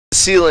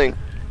Ceiling.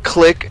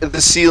 Click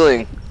the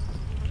ceiling.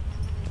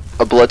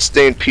 A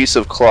bloodstained piece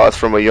of cloth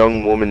from a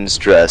young woman's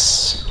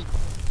dress.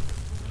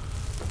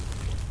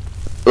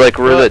 Like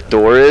where that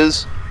door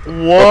is? Whoa!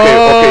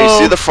 Okay, you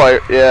see the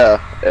fire?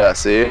 Yeah,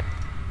 see?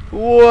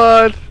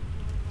 What?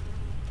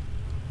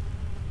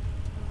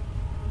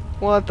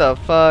 What the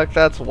fuck?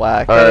 That's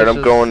whack. Alright,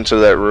 I'm going to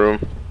that room.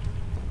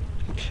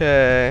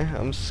 Okay,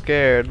 I'm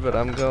scared, but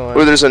I'm going.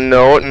 Oh, there's a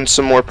note and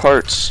some more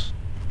parts.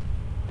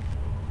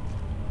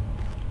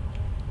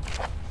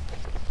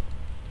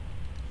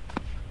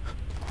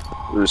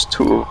 There's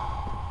two.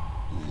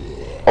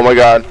 Oh my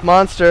god.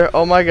 Monster,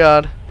 oh my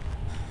god.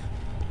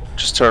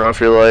 Just turn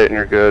off your light and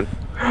you're good.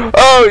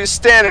 Oh, he's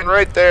standing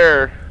right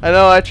there. I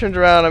know, I turned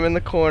around, I'm in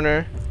the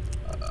corner.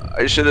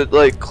 I should have,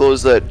 like,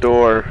 closed that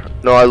door.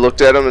 No, I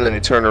looked at him and then he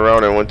turned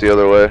around and went the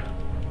other way.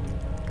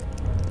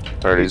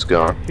 Alright, he's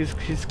gone.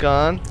 He's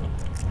gone?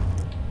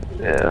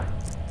 Yeah.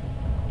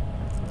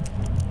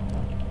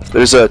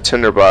 There's a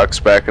tinderbox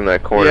back in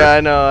that corner. Yeah,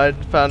 I know, I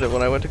found it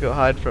when I went to go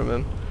hide from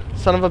him.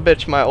 Son of a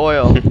bitch, my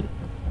oil.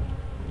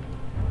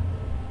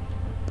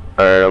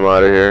 Alright, I'm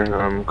out of here.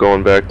 I'm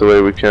going back the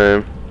way we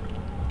came.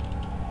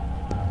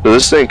 So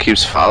this thing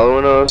keeps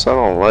following us. I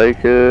don't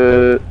like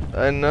it.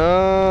 I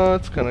know,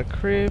 it's kinda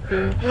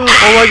creepy.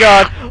 Oh my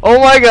god! Oh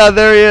my god,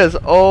 there he is!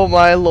 Oh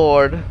my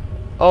lord.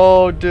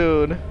 Oh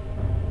dude.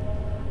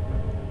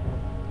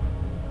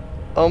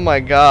 Oh my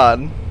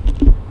god.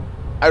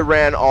 I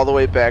ran all the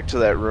way back to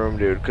that room,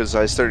 dude, because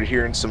I started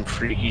hearing some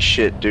freaky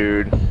shit,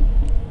 dude.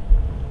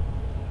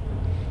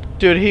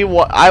 Dude,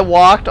 I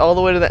walked all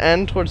the way to the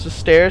end towards the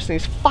stairs and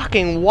he's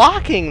fucking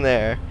walking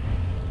there.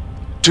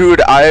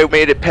 Dude, I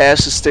made it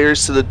past the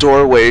stairs to the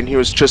doorway and he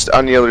was just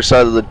on the other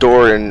side of the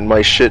door and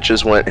my shit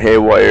just went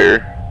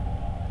haywire.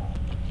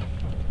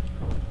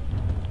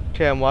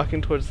 Okay, I'm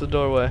walking towards the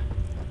doorway.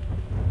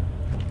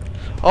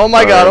 Oh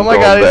my god, oh my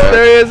god,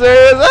 there he is, there he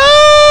is!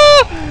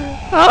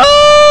 Ah!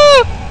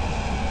 Ah!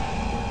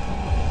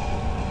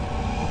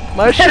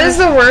 My That is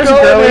the worst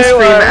girly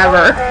scream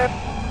ever.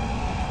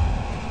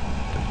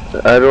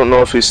 I don't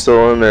know if he's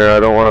still in there. I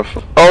don't want to.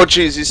 Oh,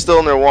 jeez, he's still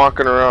in there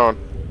walking around.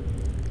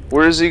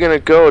 Where is he gonna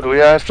go? Do we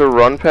have to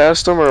run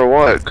past him or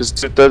what? Because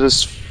that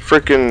is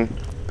freaking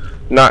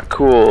not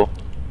cool.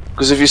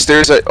 Because if he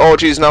stares at. Oh,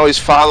 jeez, now he's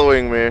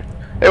following me.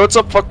 Hey, what's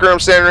up, fucker? I'm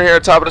standing right here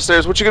at the top of the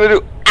stairs. What you gonna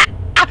do? Ah,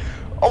 ah.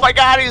 Oh my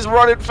god, he's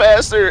running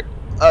faster.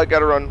 I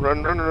gotta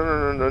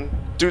run.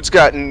 Dude's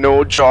got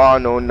no jaw,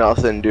 no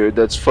nothing, dude.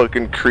 That's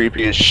fucking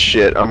creepy as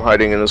shit. I'm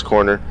hiding in this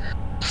corner.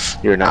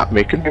 You're not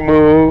making me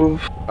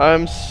move.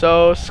 I'm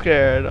so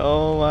scared.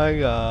 Oh my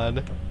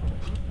god.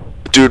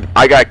 Dude,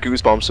 I got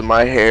goosebumps and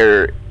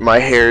my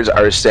hairs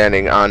are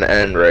standing on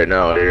end right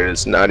now, dude.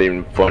 It's not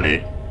even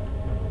funny.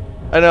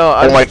 I know.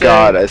 Oh my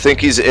god, I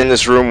think he's in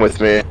this room with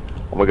me.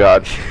 Oh my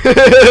god.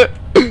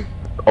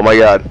 Oh my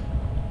god.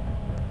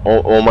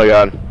 Oh my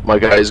god. My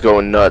guy's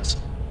going nuts.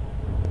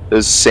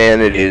 His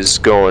sanity is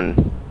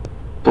going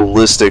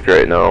ballistic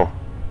right now.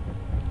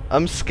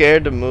 I'm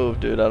scared to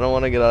move, dude. I don't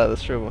want to get out of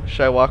this room.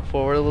 Should I walk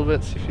forward a little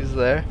bit, see if he's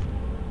there?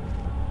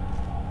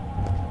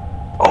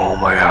 Oh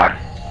my god.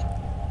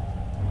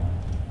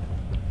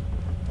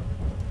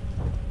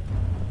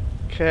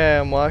 Okay,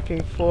 I'm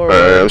walking forward.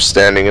 Alright, I'm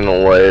standing in the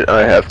light.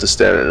 I have to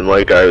stand in.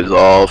 My guy is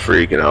all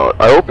freaking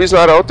out. I hope he's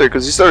not out there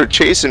because he started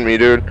chasing me,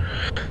 dude.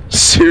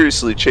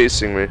 Seriously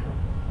chasing me.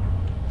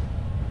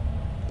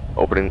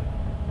 Opening.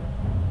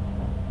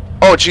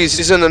 Oh jeez,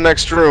 he's in the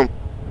next room.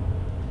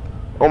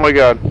 Oh my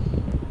god.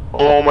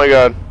 Oh my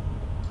god.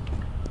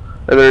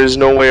 And there is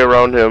no way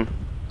around him.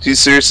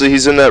 He's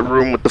in that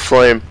room with the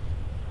flame.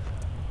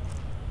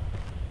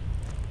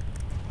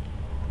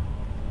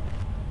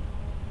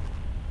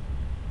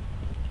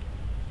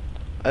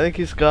 I think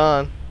he's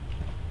gone.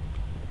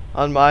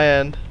 On my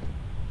end.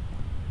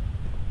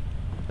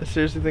 I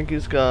seriously think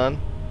he's gone.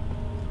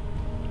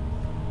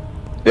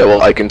 Yeah,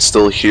 well, I can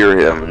still hear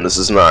him, and this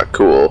is not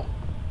cool.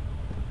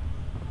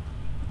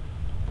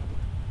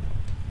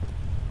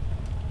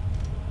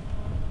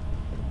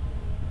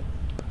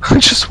 I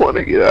just want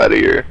to get out of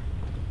here.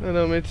 I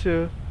know, me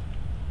too.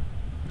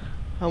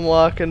 I'm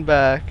walking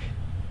back.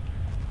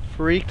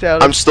 Freaked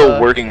out. I'm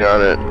still working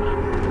on it.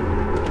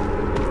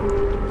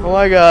 Oh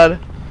my god.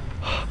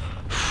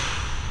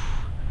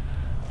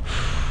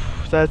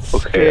 That's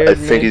okay. I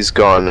think he's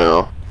gone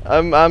now.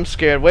 I'm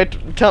scared.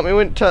 Wait, tell me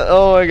when.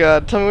 Oh my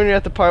god! Tell me when you're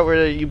at the part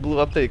where you blew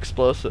up the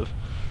explosive.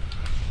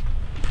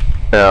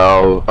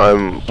 Now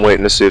I'm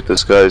waiting to see if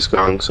this guy's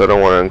gone, so I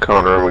don't want to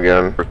encounter him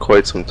again for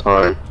quite some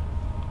time.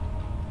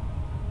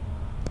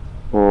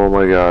 Oh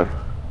my god.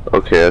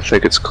 Okay, I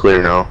think it's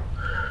clear now.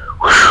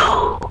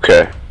 Whew.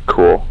 Okay,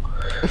 cool.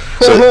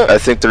 So I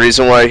think the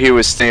reason why he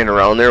was staying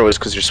around there was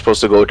because you're supposed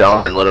to go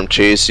down and let him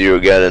chase you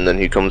again, and then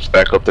he comes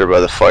back up there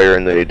by the fire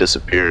and then he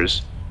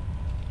disappears.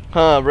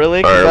 Huh, really?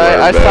 Because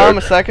I saw him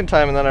a second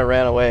time and then I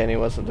ran away and he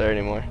wasn't there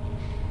anymore.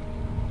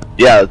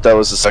 Yeah, that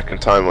was the second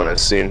time when I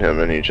seen him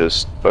and he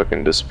just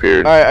fucking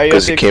disappeared. Alright,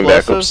 because he came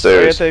back upstairs.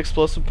 Are you at the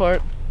explosive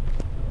part?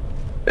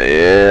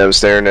 Yeah, I'm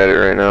staring at it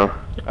right now.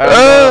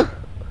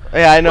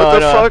 Yeah, I know. What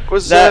the I know. fuck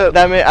was that?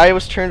 I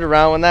was turned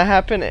around when that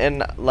happened,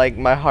 and like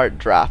my heart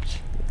dropped.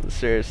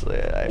 Seriously,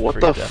 I What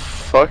freaked the out.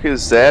 fuck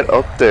is that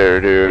up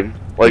there, dude?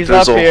 Like He's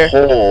there's up a here.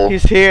 hole.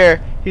 He's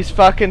here. He's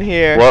fucking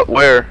here. What?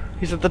 Where?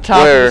 He's at the top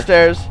of Where? the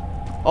stairs.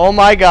 Oh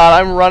my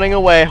god, I'm running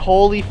away.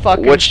 Holy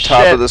fucking Which shit.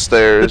 top of the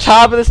stairs? The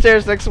top of the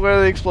stairs next to where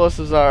the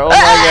explosives are. Oh my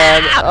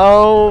god.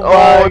 Oh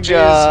my jeez.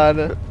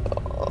 god.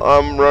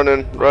 I'm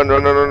running. Run,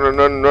 run, run, run,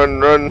 run, run,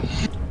 run.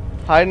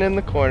 Hiding in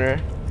the corner.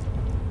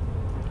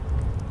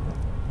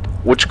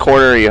 Which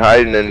corner are you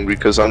hiding in?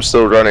 Because I'm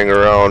still running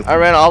around. I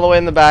ran all the way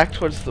in the back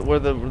towards where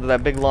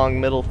that big long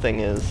middle thing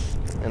is.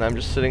 And I'm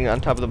just sitting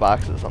on top of the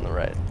boxes on the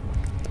right.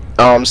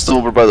 Oh, I'm still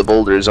over by the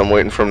boulders. I'm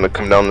waiting for him to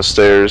come down the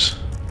stairs.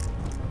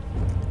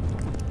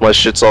 My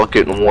shit's all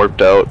getting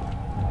warped out.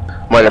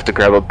 Might have to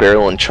grab a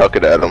barrel and chuck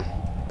it at him.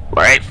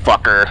 Alright,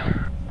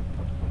 fucker.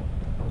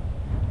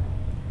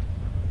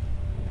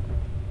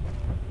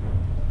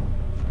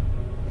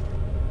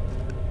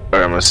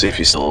 Alright, I'm gonna see if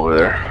he's still over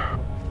there.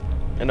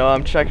 I know,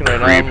 I'm checking right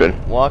now. Creeping.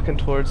 I'm walking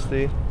towards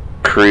the...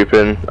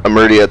 Creeping. I'm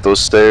already at those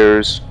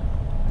stairs.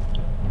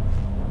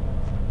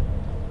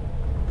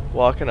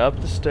 Walking up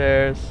the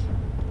stairs.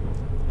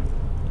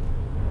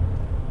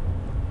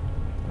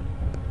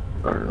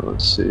 Alright,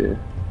 let's see.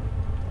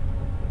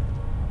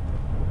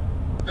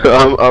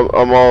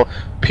 I'm all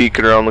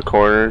peeking around the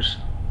corners,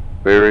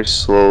 very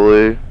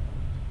slowly.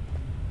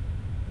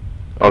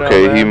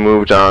 Okay, he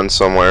moved on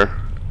somewhere.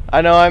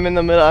 I know, I'm in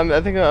the middle. I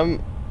think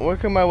I'm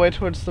working my way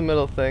towards the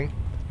middle thing.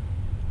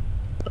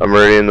 I'm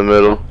already in the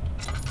middle.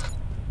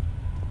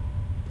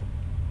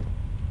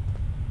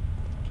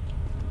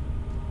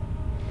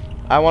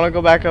 I want to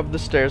go back up the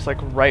stairs like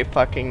right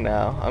fucking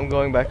now. I'm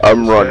going back up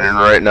I'm the running stairs.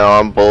 right now.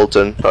 I'm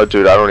bolting. Oh,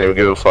 dude, I don't even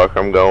give a fuck.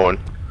 I'm going.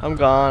 I'm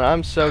gone.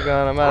 I'm so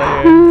gone. I'm out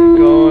of here.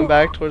 Going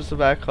back towards the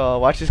back hall.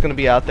 Watch, he's gonna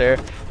be out there.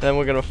 Then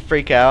we're gonna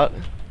freak out.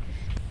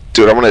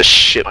 Dude, I'm gonna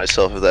shit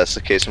myself if that's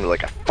the case. I'm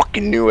like, I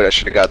fucking knew it. I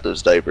should have got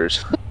those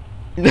diapers.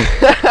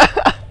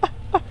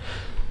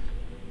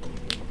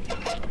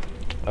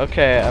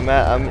 Okay,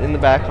 I'm in the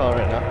back hall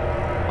right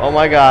now. Oh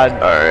my god.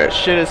 Alright.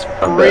 Shit is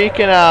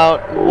freaking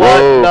out. What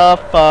Whoa. the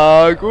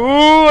fuck?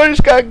 Ooh, I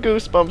just got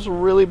goosebumps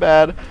really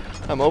bad.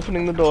 I'm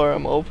opening the door.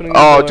 I'm opening the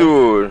door. Oh,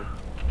 dude.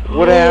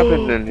 What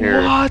happened in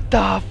here? What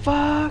the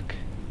fuck?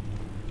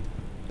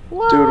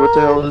 What? Dude, what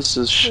the hell is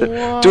this shit?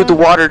 What? Dude, the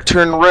water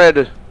turned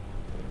red.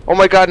 Oh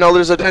my god, now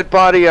there's a dead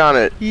body on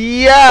it.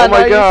 Yeah, Oh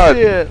my now god.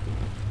 you see it.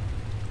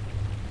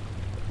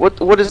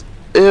 What is...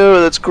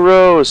 Ew, that's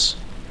gross.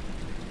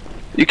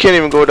 You can't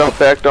even go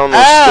back down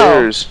those Ow.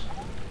 stairs.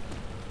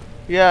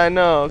 Yeah, I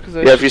know.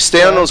 Yeah, if you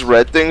stay on those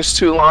red things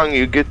too long,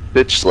 you get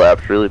bitch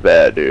slapped really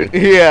bad, dude.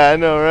 Yeah, I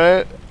know,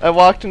 right? I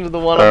walked into the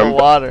one on the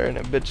water and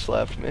it bitch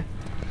slapped me.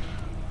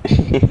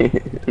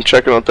 I'm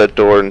checking out that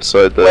door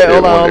inside the Wait,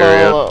 hold one on,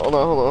 area. hold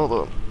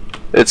on.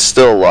 It's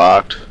still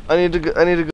locked. I need to go